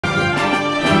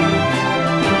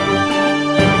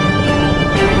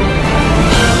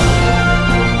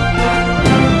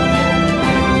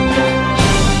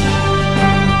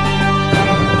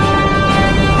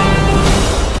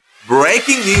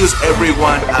Breaking news,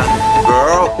 everyone. And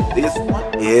girl, this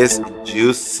one is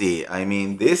juicy. I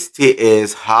mean, this tea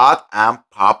is hot and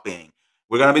popping.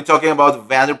 We're going to be talking about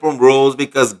Vanderpump rules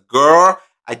because, girl,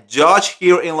 a judge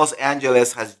here in Los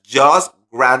Angeles has just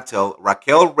granted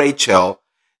Raquel Rachel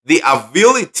the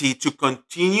ability to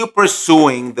continue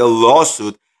pursuing the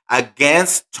lawsuit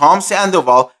against Tom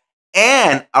Sandoval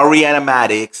and Ariana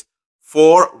Madix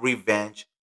for revenge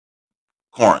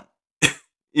porn.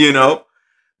 You know?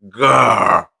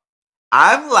 Girl,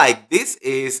 I'm like, this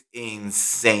is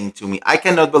insane to me. I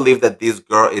cannot believe that this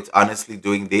girl is honestly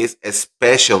doing this,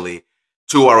 especially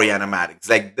to Ariana Madix.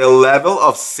 Like, the level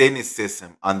of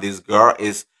cynicism on this girl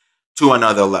is to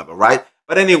another level, right?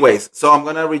 But anyways, so I'm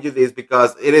gonna read you this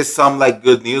because it is some like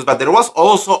good news, but there was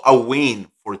also a win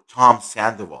for Tom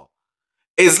Sandoval.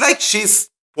 It's like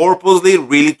she's purposely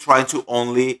really trying to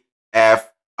only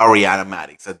F Ariana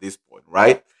Madix at this point,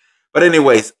 right? But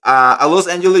anyways, a Los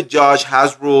Angeles judge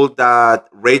has ruled that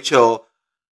Rachel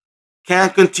can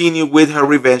continue with her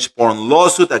revenge porn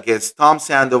lawsuit against Tom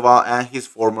Sandoval and his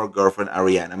former girlfriend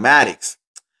Ariana Madix.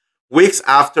 Weeks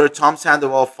after Tom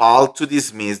Sandoval filed to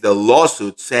dismiss the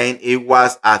lawsuit, saying it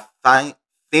was a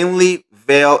thinly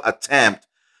veiled attempt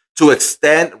to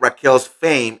extend Raquel's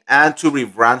fame and to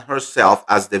rebrand herself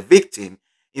as the victim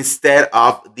instead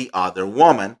of the other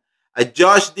woman, a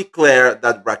judge declared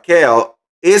that Raquel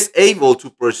is able to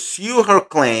pursue her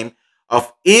claim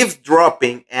of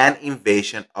eavesdropping and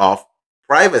invasion of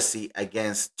privacy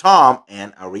against Tom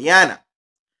and Ariana.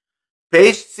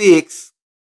 Page 6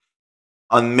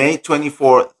 on May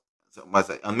 24th,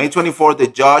 on May 24th, the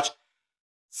judge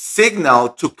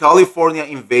signaled to California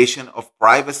Invasion of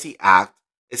Privacy Act,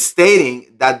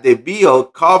 stating that the bill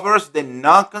covers the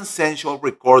non-consensual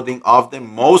recording of the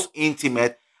most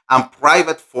intimate and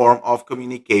private form of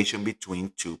communication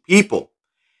between two people.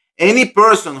 Any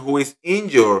person who is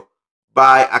injured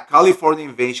by a California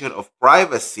invasion of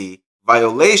privacy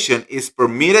violation is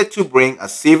permitted to bring a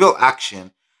civil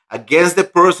action against the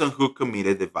person who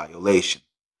committed the violation.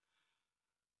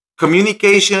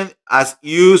 Communication as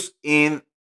used in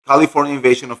California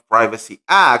Invasion of Privacy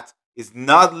Act is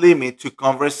not limited to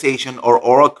conversation or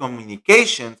oral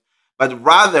communications, but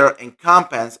rather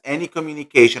encompasses any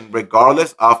communication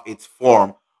regardless of its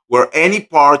form, where any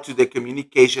part to the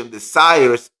communication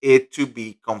desires it to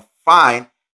be confined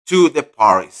to the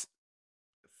parties.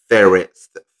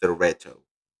 Thereto.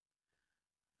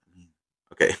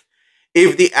 Okay.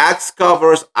 If the act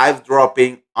covers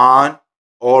eavesdropping on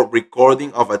or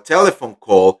recording of a telephone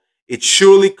call, it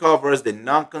surely covers the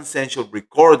non-consensual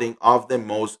recording of the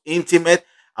most intimate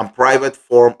and private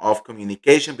form of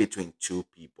communication between two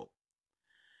people.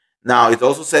 Now, it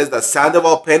also says that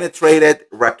Sandoval penetrated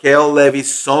Raquel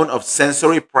Levy's zone of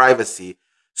sensory privacy,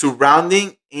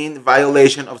 surrounding in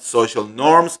violation of social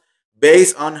norms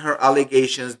based on her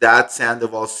allegations that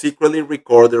Sandoval secretly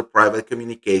recorded private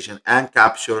communication and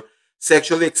captured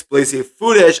sexually explicit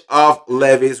footage of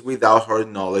Levy's without her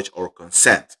knowledge or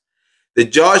consent. The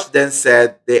judge then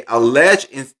said the alleged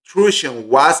intrusion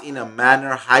was in a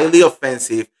manner highly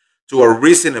offensive to a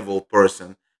reasonable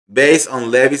person, based on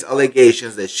Levy's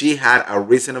allegations that she had a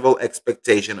reasonable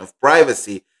expectation of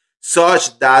privacy,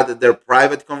 such that their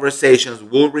private conversations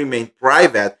would remain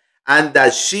private and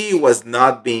that she was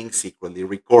not being secretly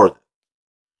recorded.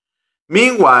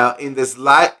 Meanwhile, in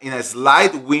a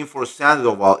slight win for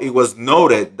Sandoval, it was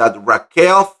noted that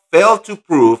Raquel failed to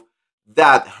prove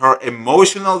that her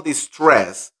emotional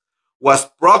distress was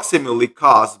proximately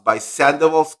caused by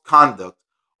Sandoval's conduct,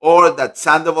 or that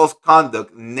Sandoval's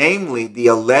conduct, namely the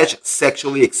alleged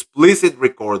sexually explicit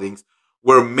recordings,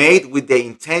 were made with the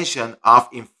intention of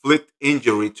inflict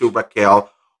injury to Raquel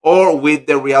or with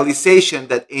the realization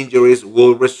that injuries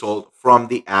will result from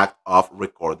the act of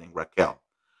recording Raquel.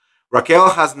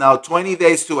 Raquel has now 20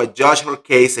 days to adjust her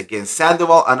case against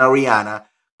Sandoval and Ariana,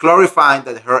 clarifying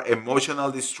that her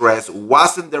emotional distress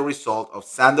wasn't the result of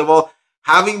Sandoval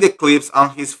having the clips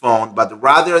on his phone, but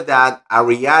rather that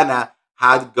Ariana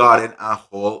had gotten a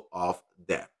hold of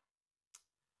them.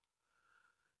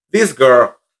 This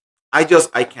girl, I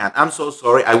can't. I'm so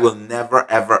sorry. I will never,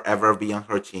 ever, ever be on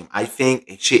her team. I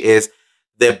think she is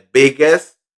the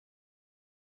biggest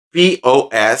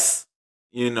POS,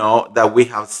 that we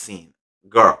have seen.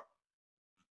 Girl,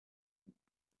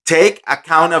 take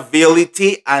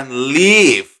accountability and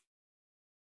leave.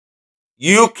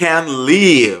 You can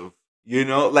leave.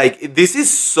 Like, this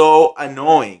is so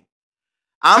annoying.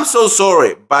 I'm so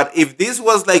sorry, but if this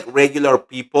was like regular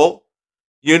people,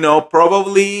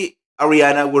 probably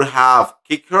Ariana would have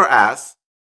kicked her ass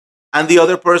and the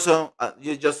other person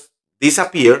you just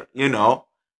disappear,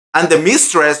 and the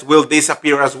mistress will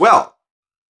disappear as well.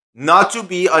 not to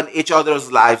be on each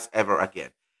other's lives ever again.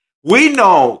 We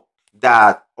know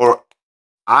that, or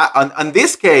on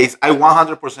this case, I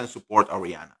 100% support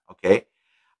Ariana. Okay,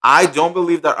 I don't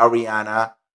believe that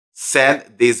Ariana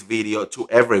sent this video to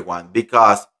everyone,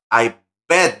 because I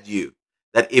bet you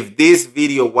that if this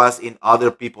video was in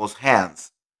other people's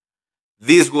hands,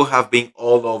 this will have been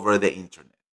all over the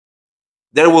internet.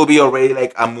 There will be already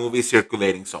like a movie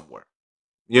circulating somewhere.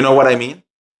 You know what I mean?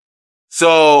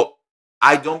 So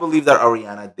I don't believe that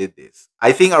Ariana did this.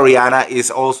 I think Ariana is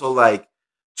also like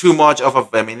too much of a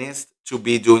feminist to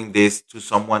be doing this to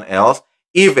someone else,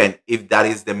 even if that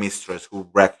is the mistress who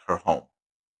wrecked her home.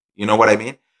 You know what I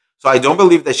mean? So I don't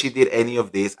believe that she did any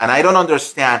of this. And I don't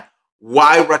understand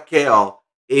why Raquel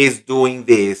is doing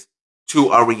this to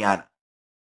Ariana.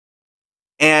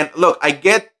 And look, I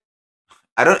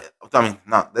don't, I mean,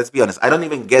 no, let's be honest. I don't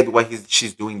even get why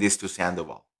she's doing this to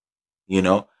Sandoval. You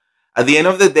know, at the end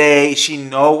of the day, she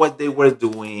know what they were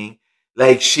doing.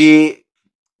 Like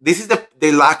this is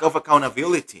the lack of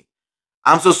accountability.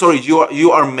 I'm so sorry.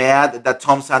 You are mad that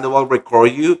Tom Sandoval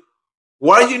record you.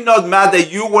 Why are you not mad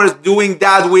that you were doing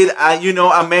that with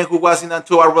a man who was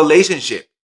into a relationship?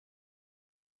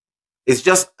 It's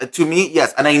just to me,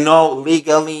 yes, and I know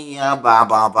legally, yeah, blah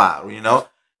blah blah.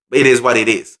 It is what it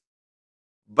is.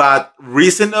 But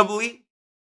reasonably,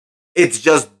 it's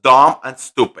just dumb and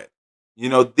stupid.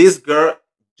 This girl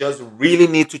just really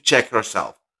need to check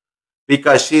herself,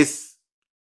 because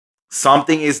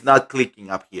something is not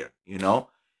clicking up here.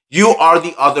 You are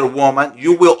the other woman.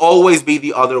 You will always be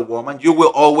the other woman. You will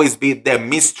always be the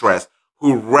mistress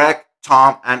who wrecked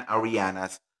Tom and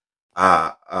Ariana's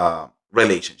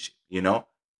relationship.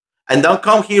 And don't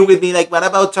come here with me like, what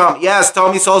about Tom? Yes,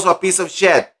 Tom is also a piece of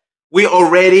shit. We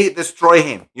already destroyed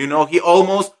him. He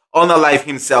almost unalived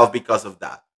himself because of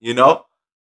that.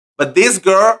 But this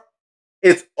girl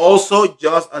is also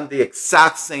just on the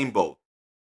exact same boat.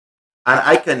 And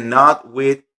I cannot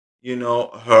with,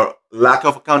 her lack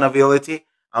of accountability,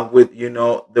 and with,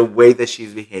 the way that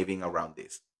she's behaving around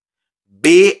this.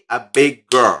 Be a big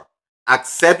girl.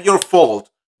 Accept your fault.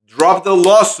 Drop the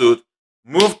lawsuit.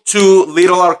 Move to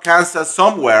Little Arkansas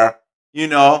somewhere,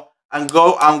 and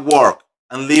go and work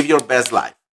and live your best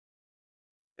life.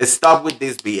 Stop with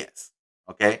this BS.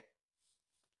 Okay?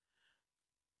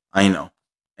 I know.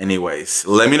 Anyways,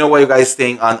 let me know what you guys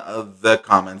think on the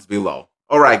comments below.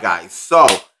 All right, guys. So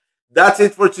that's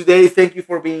it for today. Thank you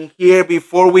for being here.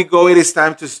 Before we go, it is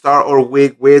time to start our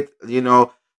week with,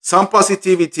 some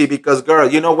positivity, because, girl,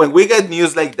 when we get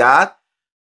news like that,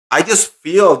 I just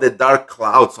feel the dark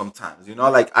cloud sometimes.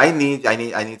 Like I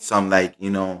need some, like,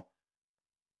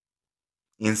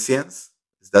 incense.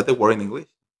 Is that the word in English?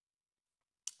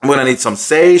 I'm gonna need some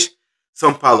sage,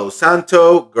 some Palo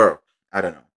Santo. Girl, I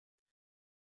don't know.